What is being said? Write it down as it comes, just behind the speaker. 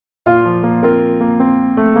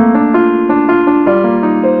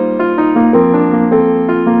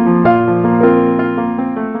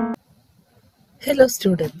Hello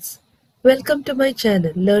students, welcome to my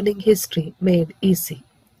channel Learning History Made Easy.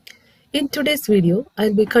 In today's video,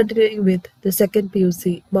 I'll be continuing with the second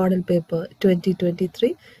PUC Model Paper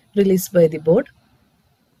 2023 released by the board.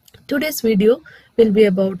 Today's video will be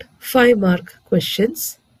about 5-mark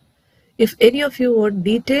questions. If any of you want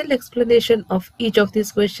detailed explanation of each of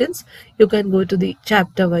these questions, you can go to the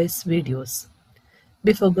chapter-wise videos.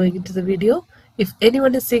 Before going into the video, if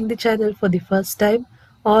anyone is seeing the channel for the first time,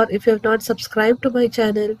 or if you have not subscribed to my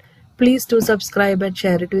channel, please do subscribe and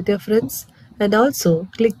share it with your friends, and also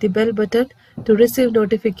click the bell button to receive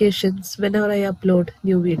notifications whenever I upload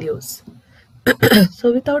new videos.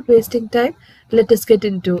 So without wasting time, let us get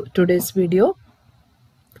into today's video.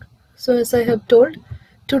 So as I have told,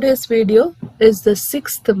 today's video is the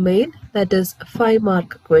 6th main, that is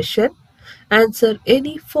 5-mark question. Answer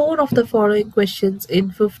any 4 of the following questions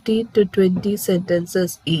in 15 to 20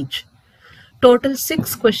 sentences each. Total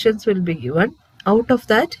 6 questions will be given. Out of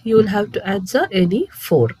that, you will have to answer any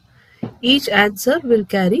 4. Each answer will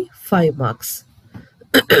carry 5 marks.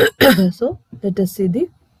 So, let us see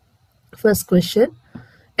the first question.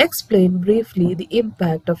 Explain briefly the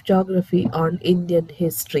impact of geography on Indian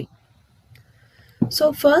history.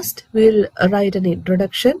 So, first, we'll write an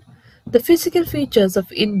introduction. The physical features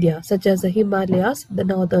of India, such as the Himalayas, the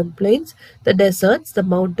northern plains, the deserts, the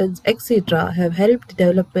mountains, etc., have helped the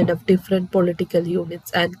development of different political units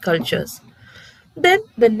and cultures. Then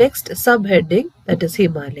the next subheading, that is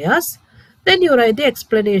Himalayas. Then you write the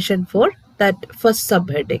explanation for that first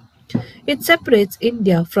subheading. It separates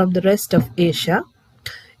India from the rest of Asia.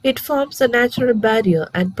 It forms a natural barrier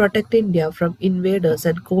and protects India from invaders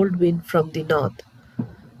and cold wind from the north.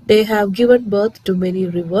 They have given birth to many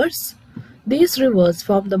rivers. These rivers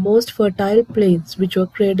form the most fertile plains which were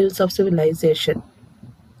cradles of civilization.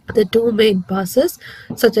 The 2 main passes,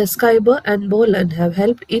 such as Khyber and Bolan, have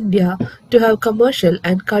helped India to have commercial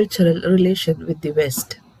and cultural relation with the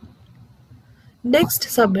West. Next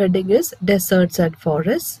subheading is deserts and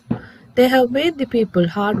forests. They have made the people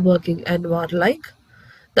hardworking and warlike.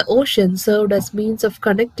 The ocean served as means of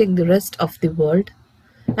connecting the rest of the world,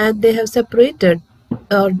 and they have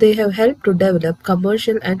helped to develop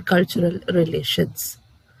commercial and cultural relations.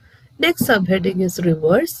 Next subheading is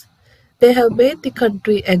rivers. They have made the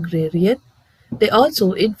country agrarian. They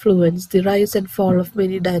also influenced the rise and fall of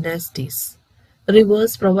many dynasties.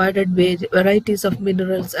 Rivers provided varieties of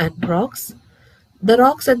minerals and rocks. The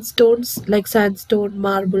rocks and stones like sandstone,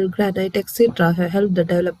 marble, granite, etc. have helped the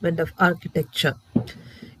development of architecture.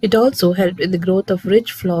 It also helped in the growth of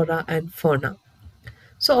rich flora and fauna.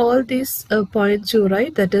 So all these points you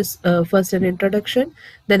write, that is first an introduction,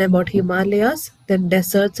 then about Himalayas, then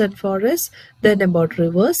deserts and forests, then about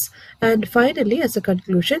rivers, and finally as a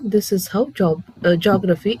conclusion, this is how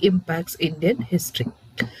geography impacts Indian history.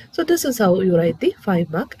 So this is how you write the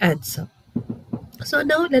 5-mark answer. So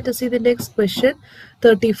now let us see the next question,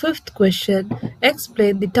 35th question.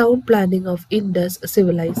 Explain the town planning of Indus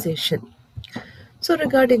civilization. So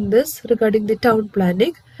regarding the town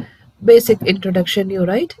planning, basic introduction you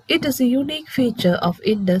write, it is a unique feature of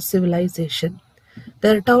Indus civilization.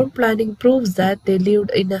 Their town planning proves that they lived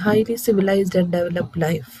in a highly civilized and developed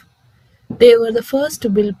life. They were the first to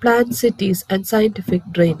build planned cities and scientific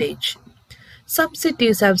drainage. Some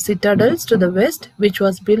cities have citadels to the west, which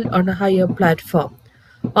was built on a higher platform.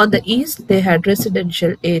 On the east, they had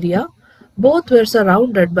residential area. Both were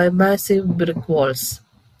surrounded by massive brick walls.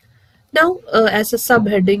 Now, as a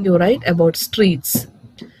subheading, you write about streets.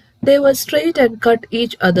 They were straight and cut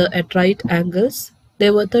each other at right angles.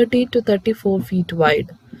 They were 13 to 34 feet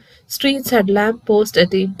wide. Streets had lamp posts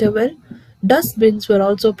at the interval. Dustbins were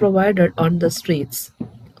also provided on the streets.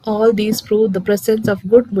 All these prove the presence of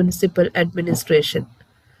good municipal administration.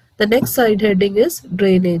 The next side heading is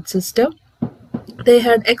drainage system. They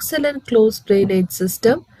had excellent closed drainage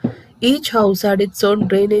system. Each house had its own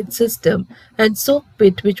drainage system and soak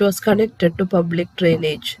pit which was connected to public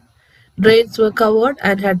drainage. Drains were covered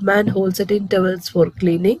and had manholes at intervals for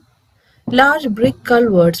cleaning. Large brick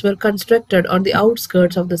culverts were constructed on the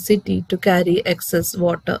outskirts of the city to carry excess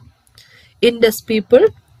water. Indus people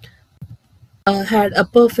had a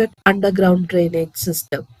perfect underground drainage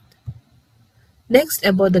system. Next,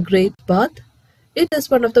 about the Great Bath. It is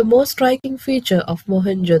one of the most striking features of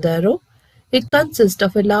Mohenjo-daro. It consists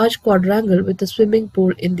of a large quadrangle with a swimming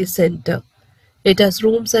pool in the center. It has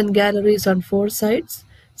rooms and galleries on 4 sides.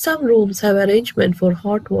 Some rooms have arrangement for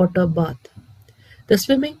hot water bath. The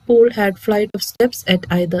swimming pool had flight of steps at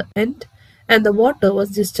either end, and the water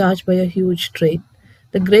was discharged by a huge drain.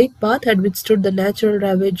 The Great Bath had withstood the natural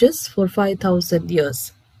ravages for 5,000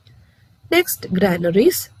 years. Next,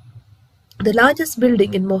 granaries. The largest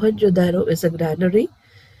building in Mohenjo-daro is a granary.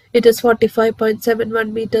 It is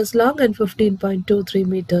 45.71 meters long and 15.23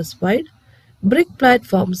 meters wide. Brick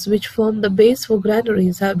platforms which form the base for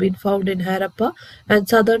granaries have been found in Harappa and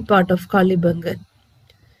southern part of Kalibangan.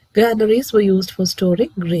 Granaries were used for storing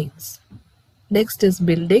grains. Next is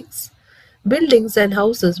buildings. Buildings and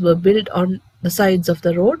houses were built on the sides of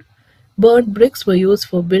the road. Burnt bricks were used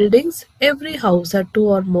for buildings. Every house had 2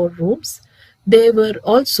 or more rooms. There were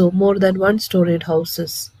also more than one-storied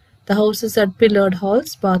houses. The houses had pillared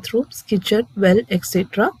halls, bathrooms, kitchen, well,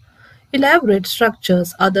 etc. Elaborate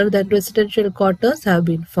structures other than residential quarters have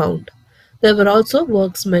been found. There were also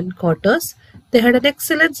worksmen quarters. They had an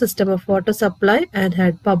excellent system of water supply and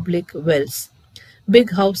had public wells.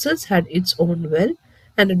 Big houses had its own well,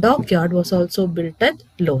 and a dockyard was also built at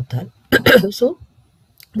Lothal. So,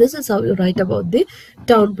 this is how you write about the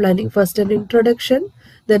town planning. First an introduction,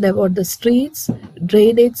 then about the streets,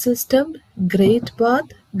 drainage system, great bath,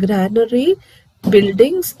 granary,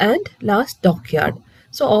 buildings, and last dockyard.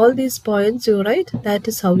 So all these points you write. That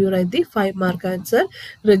is how you write the 5-mark answer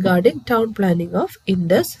regarding town planning of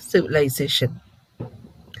Indus civilization.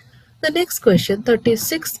 The next question,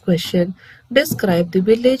 36th question, describe the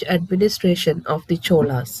village administration of the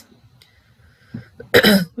Cholas.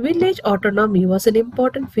 Village autonomy was an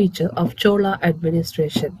important feature of Chola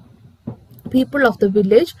administration. People of the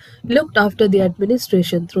village looked after the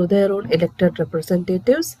administration through their own elected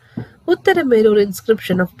representatives. Uttaramerur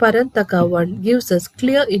inscription of Karnataka 1 gives us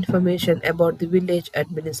clear information about the village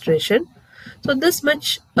administration. So this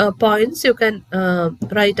much points you can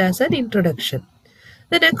write as an introduction.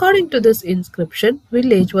 Then according to this inscription,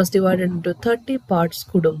 village was divided into 30 parts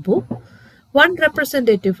Kudumbu. One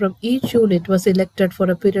representative from each unit was elected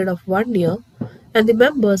for a period of 1 year, and the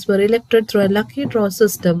members were elected through a lucky draw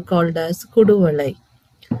system called as Kuduvalai.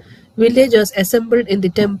 Villagers assembled in the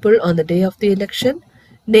temple on the day of the election.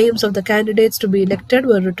 Names of the candidates to be elected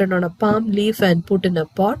were written on a palm leaf and put in a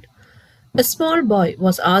pot. A small boy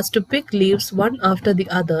was asked to pick leaves one after the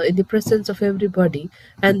other in the presence of everybody,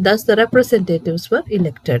 and thus the representatives were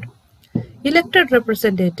elected. Elected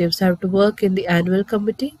representatives have to work in the annual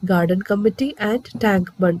committee, garden committee, and tank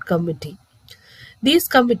bund committee. These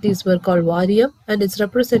committees were called Variyam, and its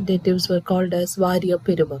representatives were called as Variya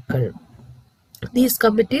Perumakkal. These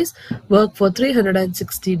committees work for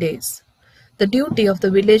 360 days. The duty of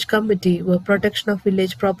the village committee were protection of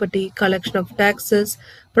village property, collection of taxes,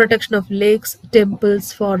 protection of lakes,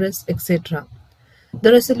 temples, forests, etc.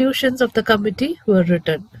 The resolutions of the committee were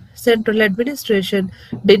written. Central administration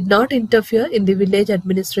did not interfere in the village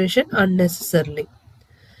administration unnecessarily.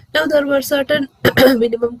 Now there were certain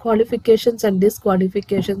minimum qualifications and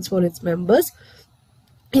disqualifications for its members.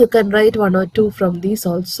 You can write 1 or 2 from these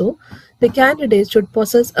also. The candidate should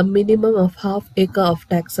possess a minimum of ½ acre of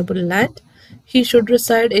taxable land. He should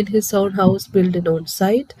reside in his own house built in own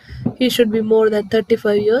site. He should be more than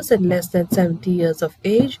 35 years and less than 70 years of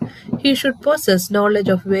age. He should possess knowledge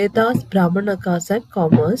of Vedas, Brahmanakas and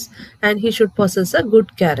commerce, and he should possess a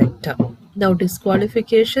good character. Now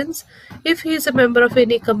disqualifications. If he is a member of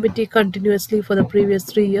any committee continuously for the previous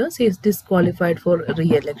 3 years, he is disqualified for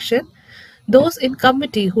re-election. Those in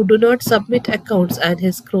committee who do not submit accounts and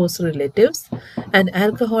his close relatives, and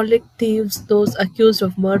alcoholic, thieves, those accused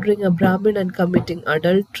of murdering a Brahmin and committing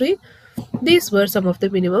adultery. These were some of the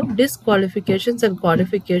minimum disqualifications and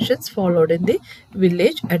qualifications followed in the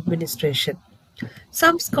village administration.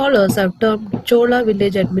 Some scholars have termed Chola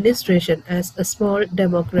village administration as a small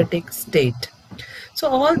democratic state. So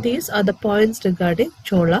all these are the points regarding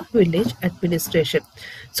Chola village administration.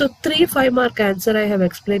 So 3 5-mark answer I have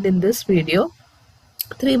explained in this video.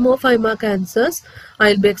 3 more 5-mark answers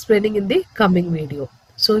I will be explaining in the coming video.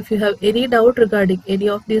 So if you have any doubt regarding any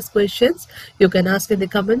of these questions, you can ask in the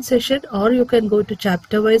comment section, or you can go to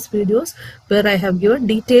chapter wise videos where I have given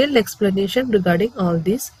detailed explanation regarding all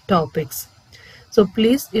these topics. So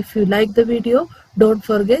please, if you like the video, don't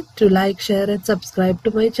forget to like, share and subscribe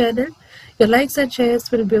to my channel. Your likes and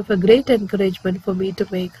shares will be of a great encouragement for me to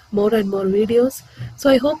make more and more videos. So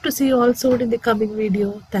I hope to see you all soon in the coming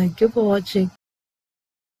video. Thank you for watching.